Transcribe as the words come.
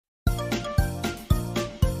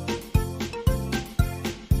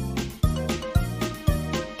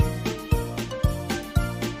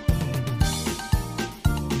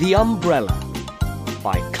The Umbrella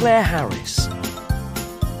by Claire Harris.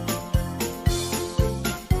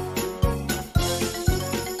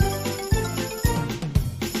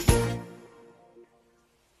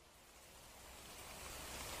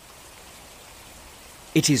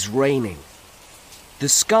 It is raining. The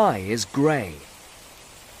sky is grey.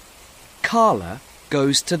 Carla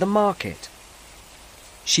goes to the market.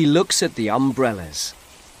 She looks at the umbrellas.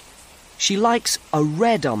 She likes a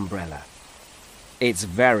red umbrella. It's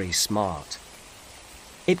very smart.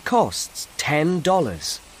 It costs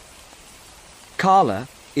 $10. Carla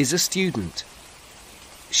is a student.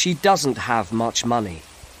 She doesn't have much money.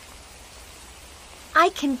 I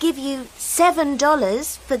can give you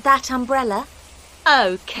 $7 for that umbrella.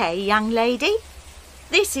 OK, young lady.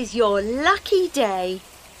 This is your lucky day.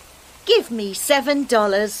 Give me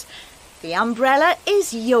 $7. The umbrella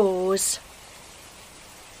is yours.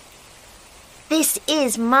 This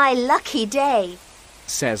is my lucky day,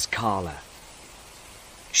 says Carla.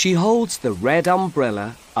 She holds the red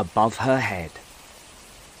umbrella above her head.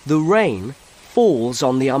 The rain falls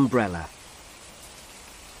on the umbrella.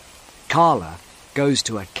 Carla goes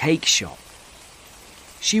to a cake shop.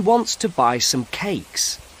 She wants to buy some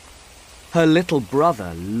cakes. Her little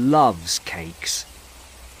brother loves cakes.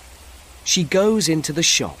 She goes into the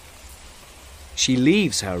shop. She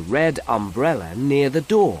leaves her red umbrella near the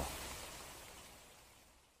door.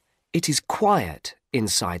 It is quiet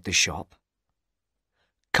inside the shop.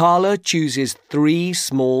 Carla chooses 3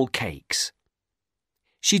 small cakes.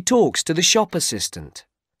 She talks to the shop assistant.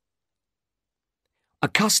 A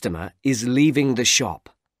customer is leaving the shop.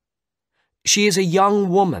 She is a young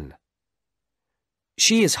woman.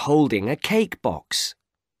 She is holding a cake box.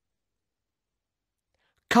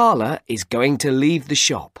 Carla is going to leave the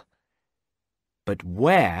shop. But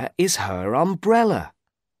where is her umbrella?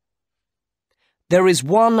 There is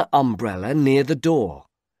one umbrella near the door.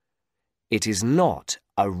 It is not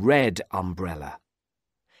a red umbrella.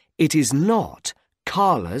 It is not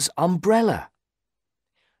Carla's umbrella.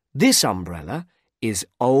 This umbrella is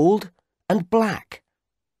old and black.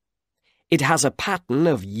 It has a pattern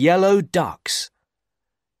of yellow ducks.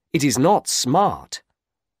 It is not smart.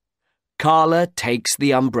 Carla takes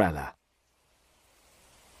the umbrella.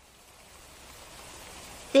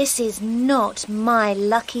 This is not my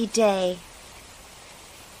lucky day.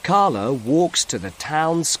 Carla walks to the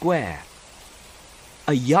town square.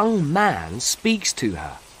 A young man speaks to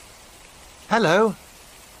her. Hello.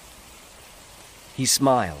 He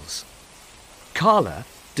smiles. Carla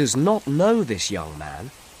does not know this young man.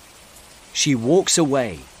 She walks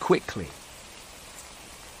away quickly.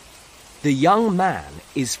 The young man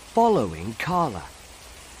is following Carla.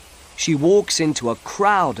 She walks into a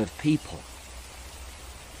crowd of people.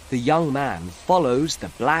 The young man follows the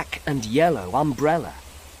black and yellow umbrella.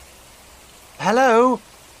 Hello.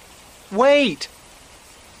 Wait.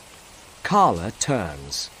 Carla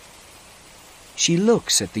turns. She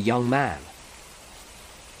looks at the young man.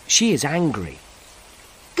 She is angry.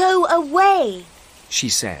 Go away, she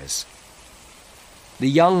says. The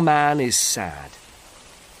young man is sad.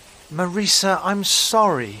 Marisa, I'm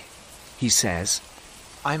sorry, he says.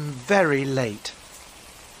 I'm very late.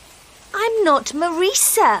 I'm not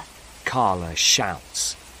Marisa, Carla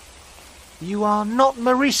shouts. You are not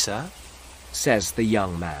Marisa? Says the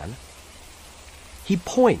young man. He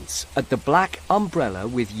points at the black umbrella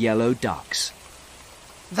with yellow ducks.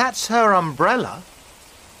 That's her umbrella.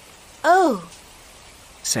 Oh,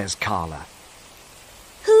 says Carla.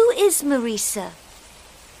 Who is Marisa?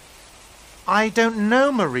 I don't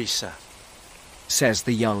know Marisa, says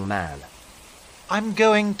the young man. I'm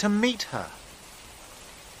going to meet her.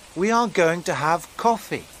 We are going to have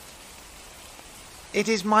coffee. It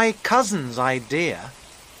is my cousin's idea.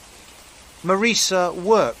 Marisa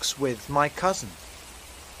works with my cousin.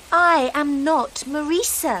 I am not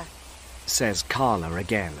Marisa, says Carla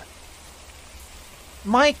again.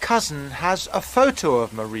 My cousin has a photo of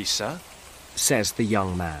Marisa, says the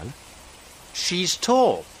young man. She's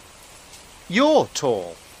tall. You're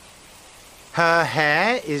tall. Her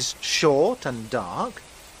hair is short and dark.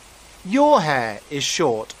 Your hair is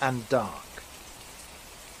short and dark.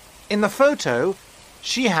 In the photo,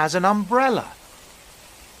 she has an umbrella.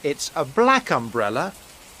 It's a black umbrella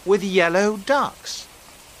with yellow ducks.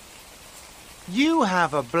 You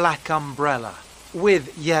have a black umbrella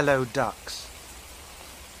with yellow ducks.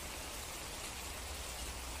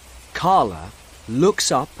 Carla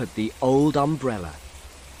looks up at the old umbrella.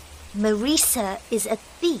 Marisa is a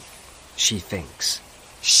thief, she thinks.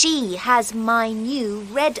 She has my new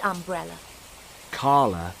red umbrella.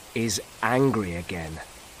 Carla is angry again.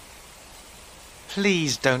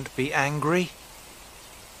 Please don't be angry,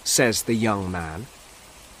 says the young man.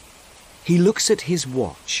 He looks at his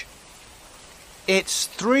watch. It's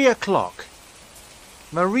 3 o'clock.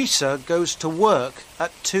 Marisa goes to work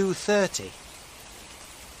at 2:30.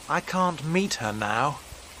 I can't meet her now.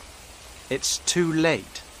 It's too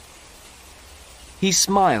late. He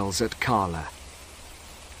smiles at Carla.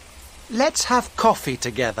 Let's have coffee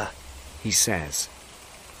together, he says.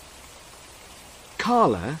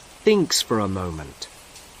 Carla thinks for a moment.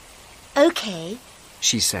 OK,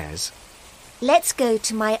 She says. let's go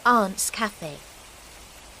to my aunt's cafe.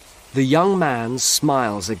 The young man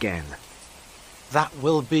smiles again. That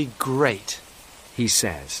will be great. He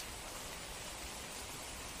says.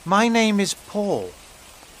 My name is Paul.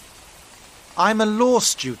 I'm a law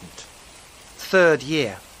student, 3rd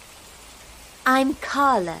year. I'm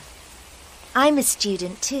Carla. I'm a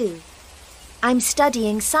student too. I'm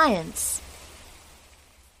studying science.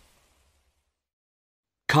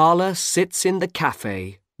 Carla sits in the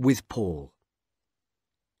cafe with Paul.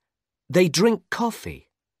 They drink coffee.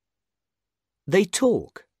 They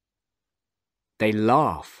talk. They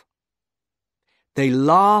laugh. They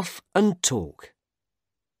laugh and talk.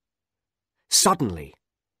 Suddenly,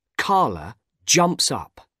 Carla jumps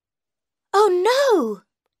up. Oh no!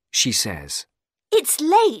 She says. It's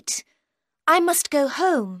late. I must go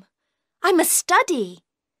home. I must study.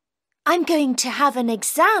 I'm going to have an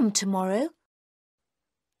exam tomorrow.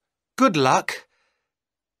 Good luck.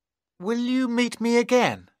 Will you meet me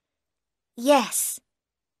again? Yes,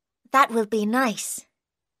 that will be nice.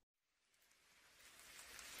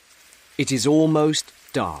 It is almost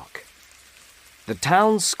dark. The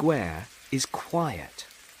town square is quiet.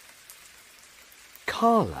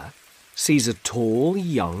 Carla sees a tall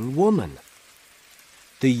young woman.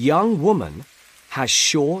 The young woman has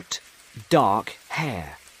short, dark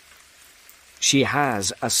hair. She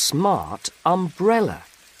has a smart umbrella.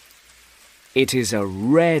 It is a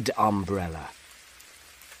red umbrella.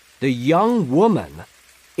 The young woman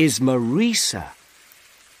is Marisa.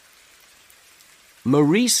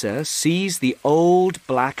 Marisa sees the old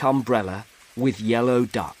black umbrella with yellow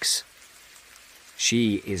ducks.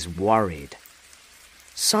 She is worried.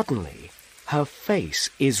 Suddenly, her face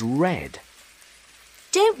is red.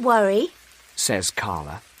 Don't worry, Says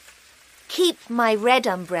Carla. keep my red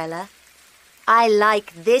umbrella. I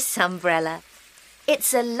like this umbrella.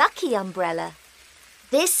 It's a lucky umbrella.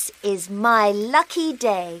 This is my lucky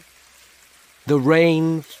day. The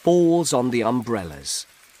rain falls on the umbrellas.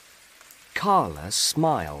 Carla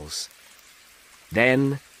smiles.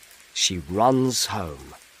 Then she runs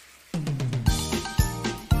home.